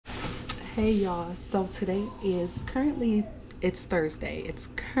Hey y'all, so today is it's Thursday. It's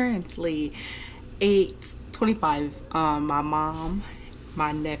currently 8:25. My mom,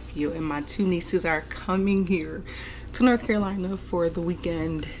 my nephew, and my two nieces are coming here to North Carolina for the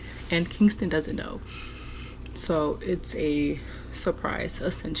weekend, and Kingston doesn't know. So it's a surprise.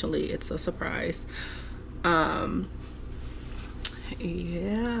 Essentially, it's a surprise.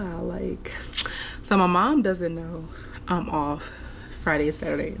 Yeah, so my mom doesn't know I'm off Friday,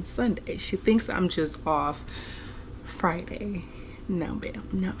 Saturday, and Sunday. She thinks I'm just off Friday. No ma'am,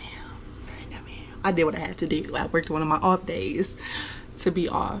 no ma'am, no ma'am. I did what I had to do. I worked one of my off days to be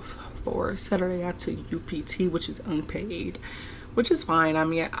off. For Saturday I took UPT, which is unpaid, which is fine. I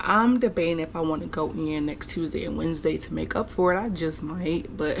mean, I'm debating if I want to go in next Tuesday and Wednesday to make up for it. I just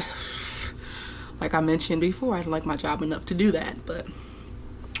might, but like I mentioned before, I don't like my job enough to do that. But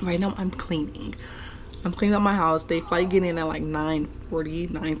right now I'm cleaning up my house. They flight get in at like 9:40,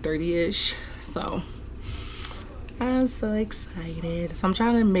 9:30ish. So I'm so excited. So I'm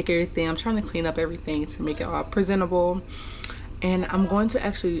trying to clean up everything to make it all presentable. And I'm going to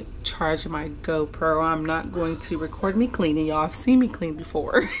actually charge my GoPro. I'm not going to record me cleaning. Y'all have seen me clean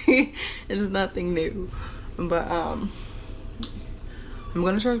before. It's nothing new. But I'm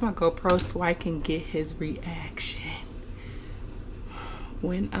going to charge my GoPro so I can get his reaction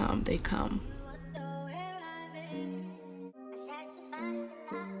when they come.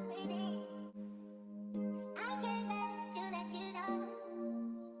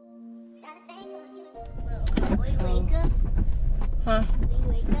 Huh? We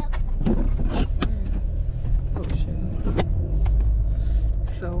wake up. Oh shit.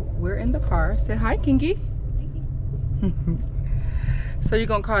 So we're in the car. Say hi, Kingy. So you're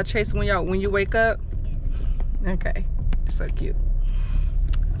gonna call Chase when you wake up? Yes. Okay. So cute.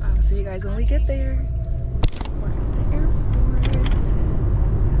 I'll see you guys when we get there. We're at the airport.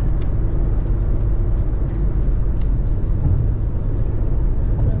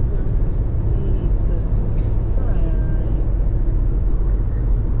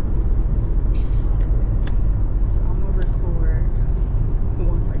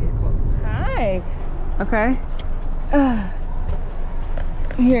 Okay.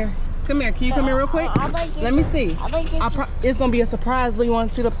 Here. Come here. Can you come here real quick? Let me see. It's going to be a surprise. Do you want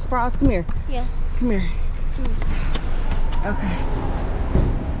to see the surprise? Come here. Yeah. Come here. Okay.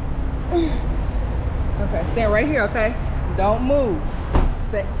 Okay. Stand right here, okay? Don't move.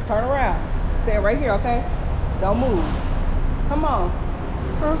 Turn around. Stay right here, okay? Don't move. Come on.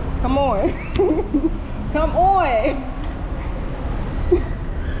 Come on. Come on.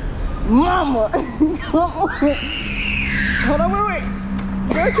 Mama, come on. Hold on, wait.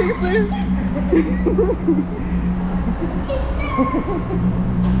 Go, Kingston.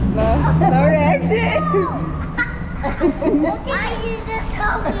 No reaction. Look at you just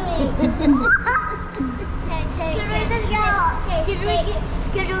helping me.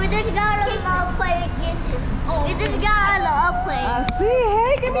 We just got on the airplane again. We just got on the airplane. I see.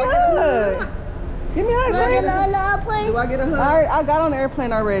 Hey, give me a hug. Give me a hug. Do I get a hug? Alright, I got on the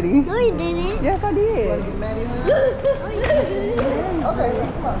airplane already. No, you didn't. Yes, I did. You want to get Maddie a hug? Okay,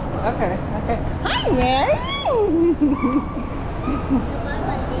 come on. Okay. Hi, Mary.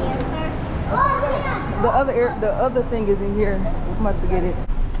 The other thing is in here. I'm about to get it.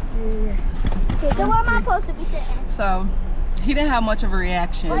 Okay, then where am I supposed to be sitting? So, he didn't have much of a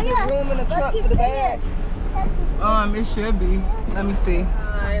reaction. Oh, yeah. Room in the trunk for the bags. It should be. Let me see.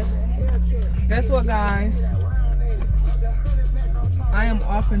 Guess what, guys? I am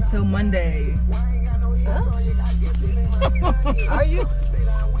off until Monday. Huh? Are you?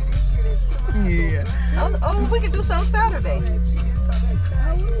 Yeah. Oh, we can do something Saturday.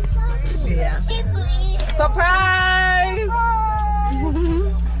 Yeah. Surprise!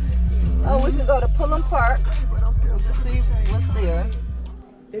 Oh, we can go to Pullum Park to see what's there.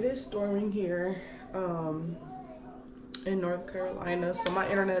 It is storming here in North Carolina, so my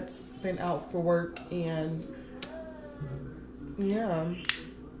internet's been out for work, and yeah,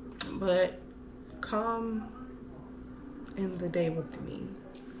 but come in the day with me.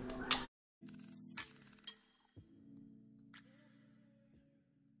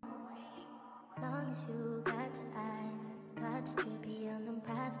 Long as you got your eyes, got your trippy on them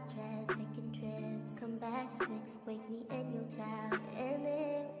private jets, taking trips, come back at 6, wake me and your child, and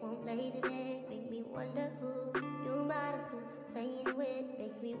then won't lay today, make me wonder who you might have been playing with,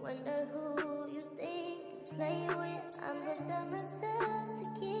 makes me wonder who you think you're playing with. I'm just telling myself to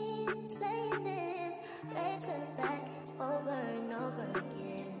keep playing this record back over and over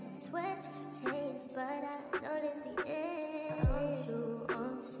again. Swear that you changed, but I noticed the end. I want you on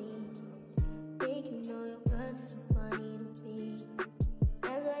the scene. Think you know your girl's so funny to me.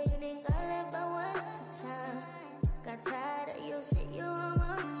 That's why you didn't got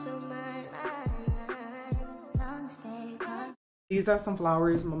These are some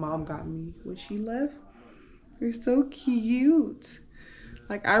flowers my mom got me when she left. They're so cute.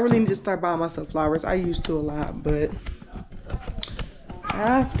 Like, I really need to start buying myself flowers. I used to a lot, but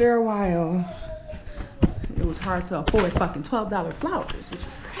after a while, it was hard to afford fucking $12 flowers, which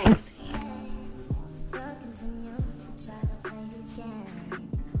is crazy.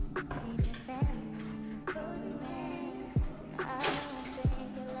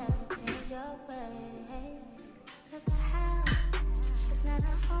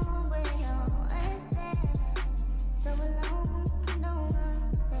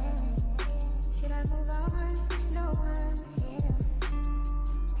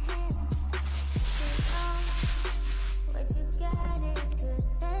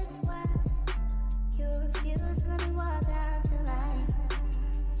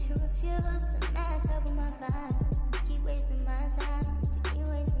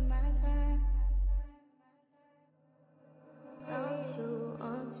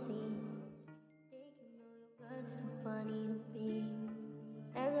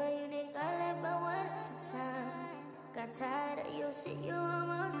 Tired of your shit, you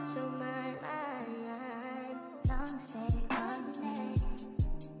almost out your mind. Long stay coordinate.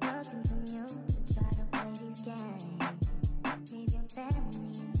 You'll continue to try to play these games. Leave your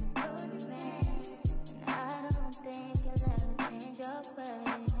family in the cold rain. And I don't think you'll ever change your way.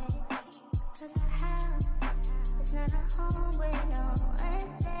 Cause a house is not a home where no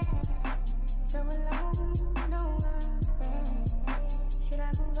one's there. So alone, no one's there. Should I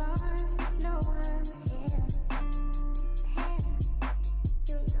move on since no one's here?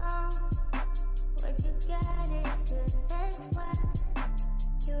 What you got is good, that's why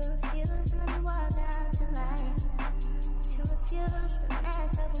you refuse to let me walk out your life. You refuse to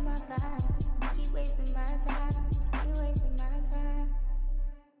match up with my vibe. Keep wasting my time, keep wasting my time.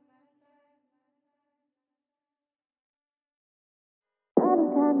 I've been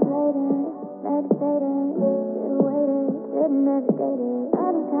contemplating, meditating, still waiting, shouldn't have dated.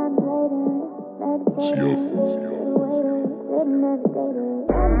 I've been contemplating, meditating, still waiting, shouldn't have dated.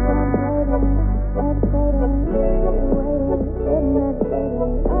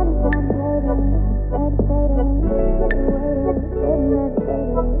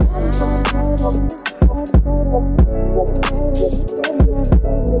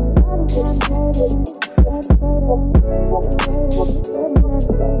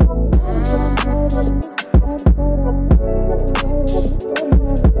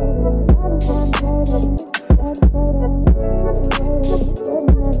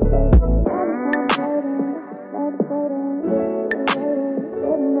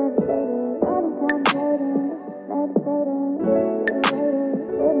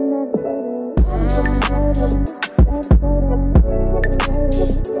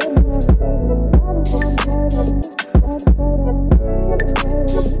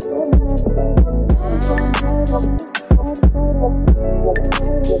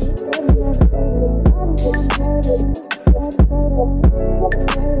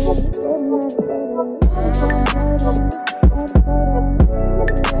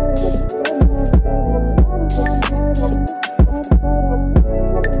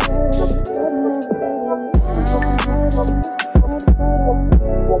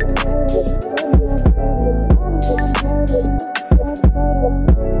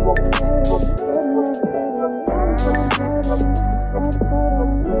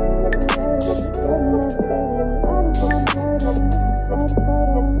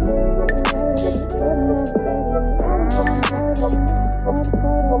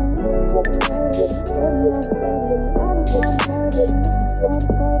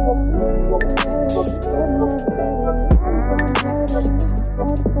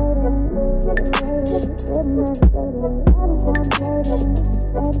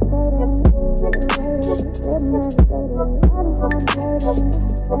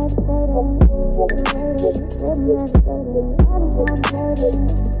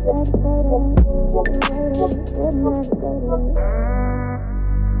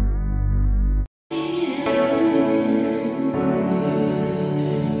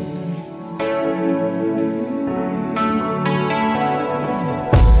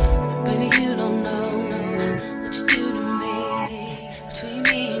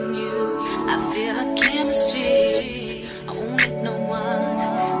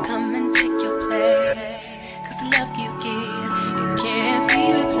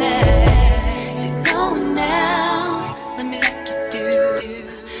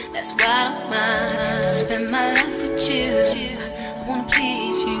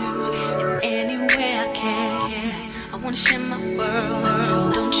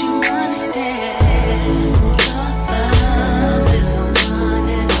 Don't you understand? Your love is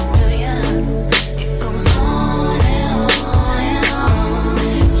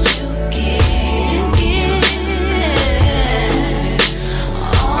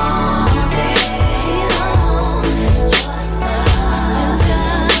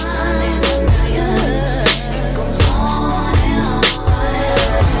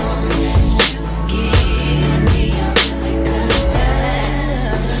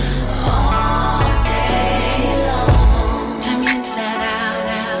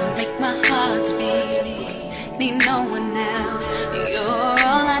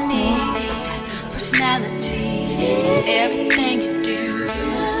Everything you do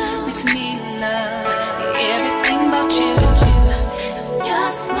makes me love everything about you.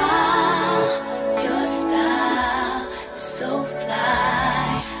 Your smile, your style is so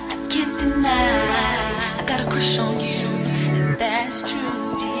fly. I can't deny, I got a crush on you, and that's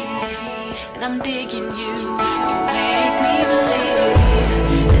true, and I'm digging you. Make me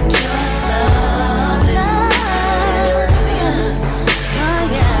believe that your love is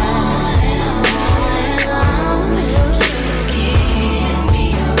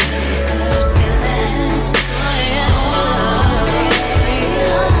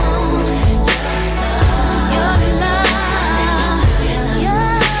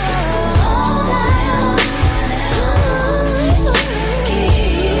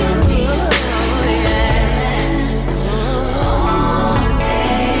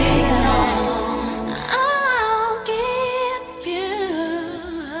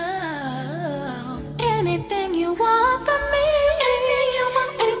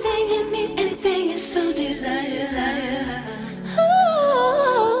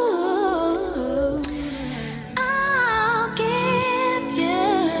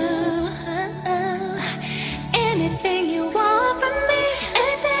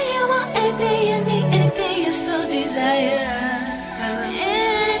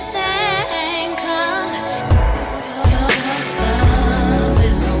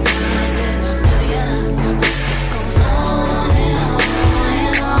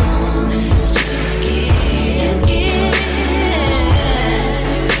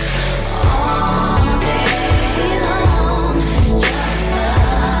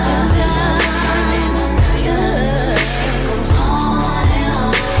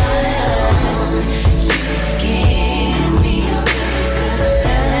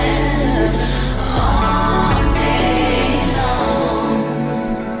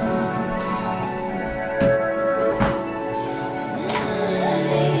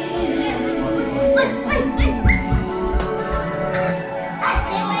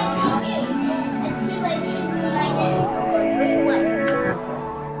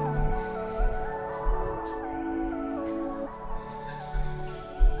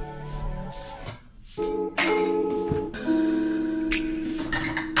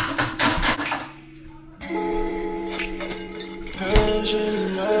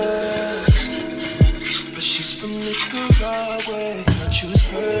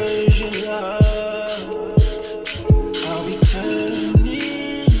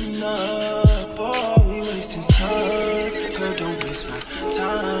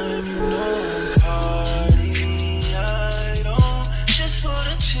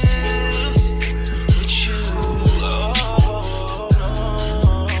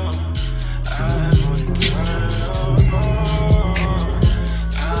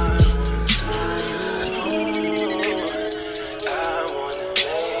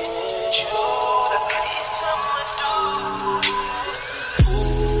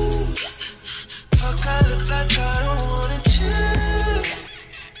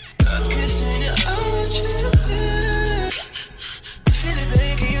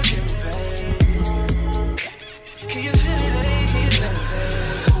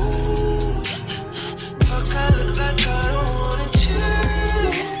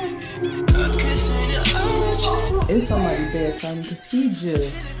It's somebody's bedtime because he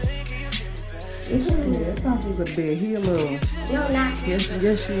just. It's not even bed. He a little. No, not.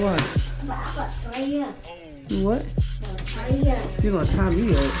 Yes, you are. But I got 3 years. What? 3 years. You gonna tie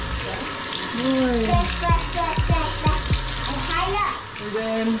me up? Boy. And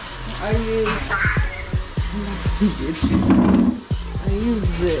then I use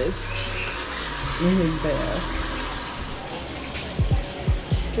this in his bath.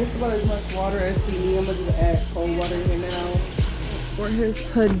 It's about as much water as he needs. I'm gonna just add cold water in here now. For his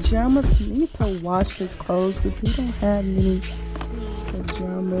pajamas, he needs to wash his clothes because he don't have many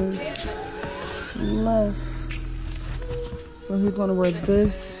pajamas left. So he's gonna wear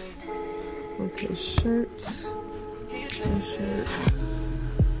this with his shirts. His shirt.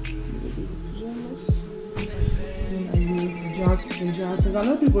 These pajamas. And I use Johnson & Johnson's. I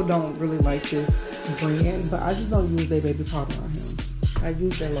know people don't really like this brand, but I just don't use their baby powder on him. I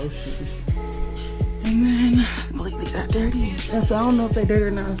use their lotion. And then, I believe these are dirty. I don't know if they're dirty or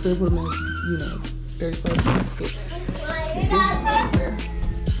not. I still put them in, you know, dirty clothes basket.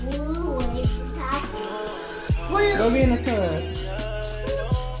 Go get in the tub.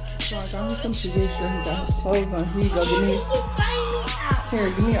 So I got him some to get sure he got his clothes on. Here you go, give me. Here,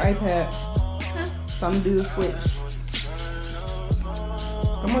 give me your iPad. So I'm gonna do the switch.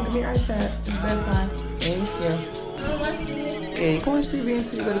 Come on, give me your iPad. It's bedtime. Thank you. Yeah, you can watch TV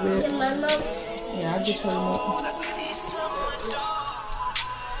until you go to bed. Yeah, I'll get you a remote.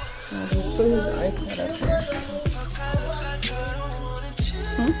 Just put his iPad up here.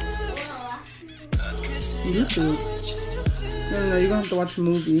 YouTube. No, you're gonna have to watch a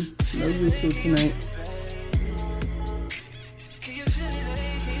movie. No YouTube tonight.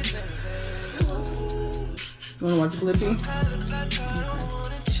 You wanna watch Blippi?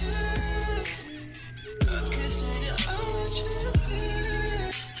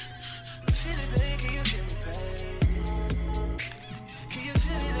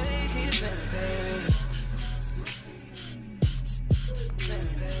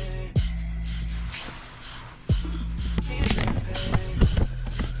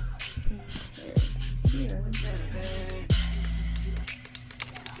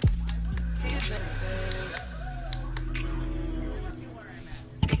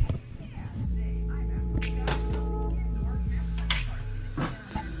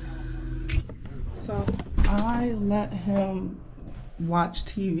 So I let him watch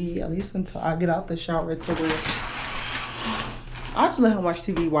TV at least until I get out the shower today. I just let him watch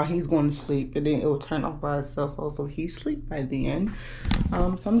TV while he's going to sleep, and then it will turn off by itself. Hopefully he's asleep by then. So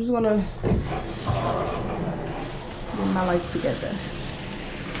I'm just gonna get my life together.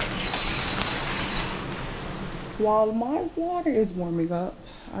 While my water is warming up,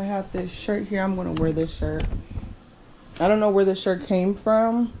 I have this shirt here. I'm gonna wear this shirt. I don't know where this shirt came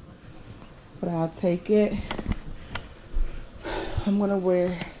from, but I'll take it. I'm gonna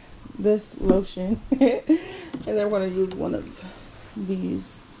wear this lotion and then I'm gonna use one of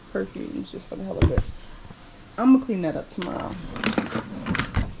these perfumes just for the hell of it. I'm gonna clean that up tomorrow.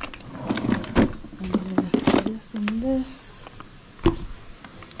 And then this and this.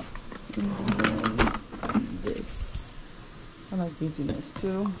 And then this. I like using this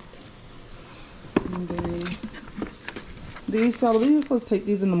too. And then these, so I believe you're supposed to take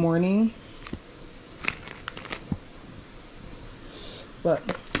these in the morning. But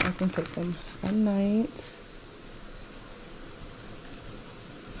I can take them at night.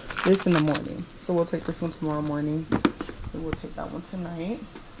 This in the morning. So we'll take this one tomorrow morning. And we'll take that one tonight.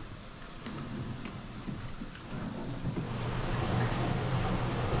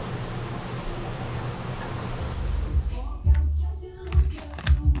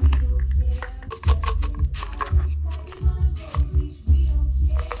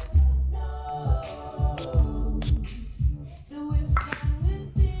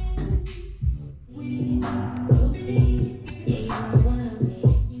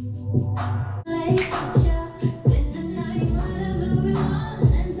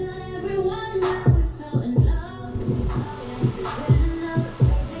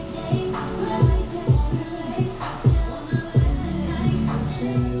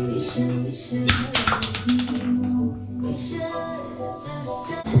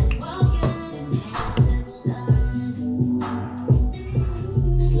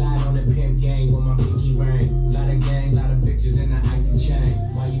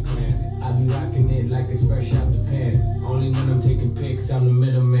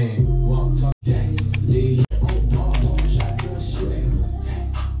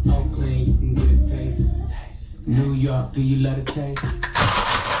 New York, do you let it taste?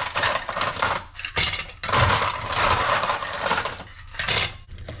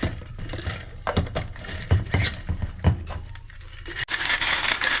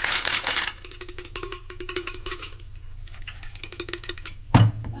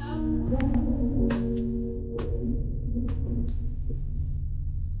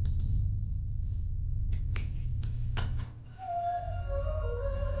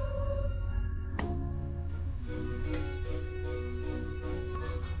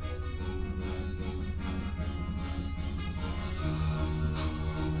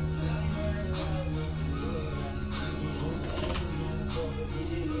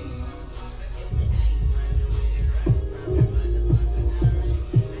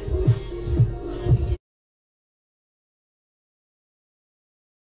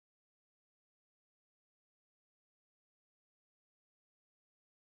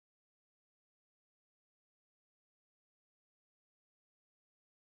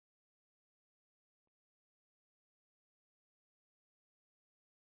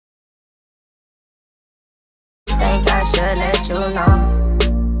 Think I should let you know.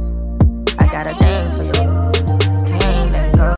 I got a